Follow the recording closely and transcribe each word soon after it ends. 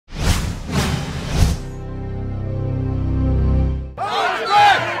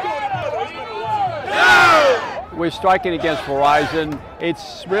we're striking against Verizon.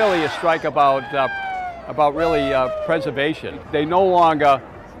 It's really a strike about preservation. They no longer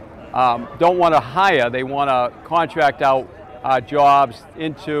don't want to hire, they want to contract out jobs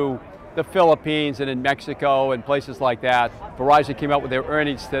into the Philippines and in Mexico and places like that. Verizon came out with their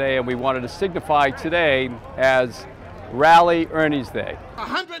earnings today, and we wanted to signify today as Rally Earnings Day.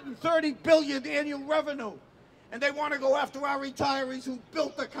 $130 billion annual revenue, and they want to go after our retirees who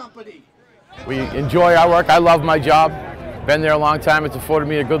built the company. We enjoy our work. I love my job. Been there a long time. It's afforded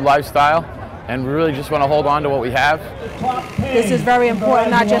me a good lifestyle, and we really just want to hold on to what we have. This is very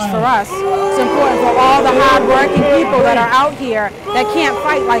important, not just for us. It's important for all the hard-working people that are out here that can't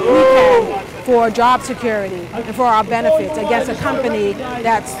fight like we can for job security and for our benefits against a company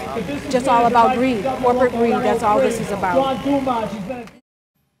that's just all about greed, corporate greed. That's all this is about.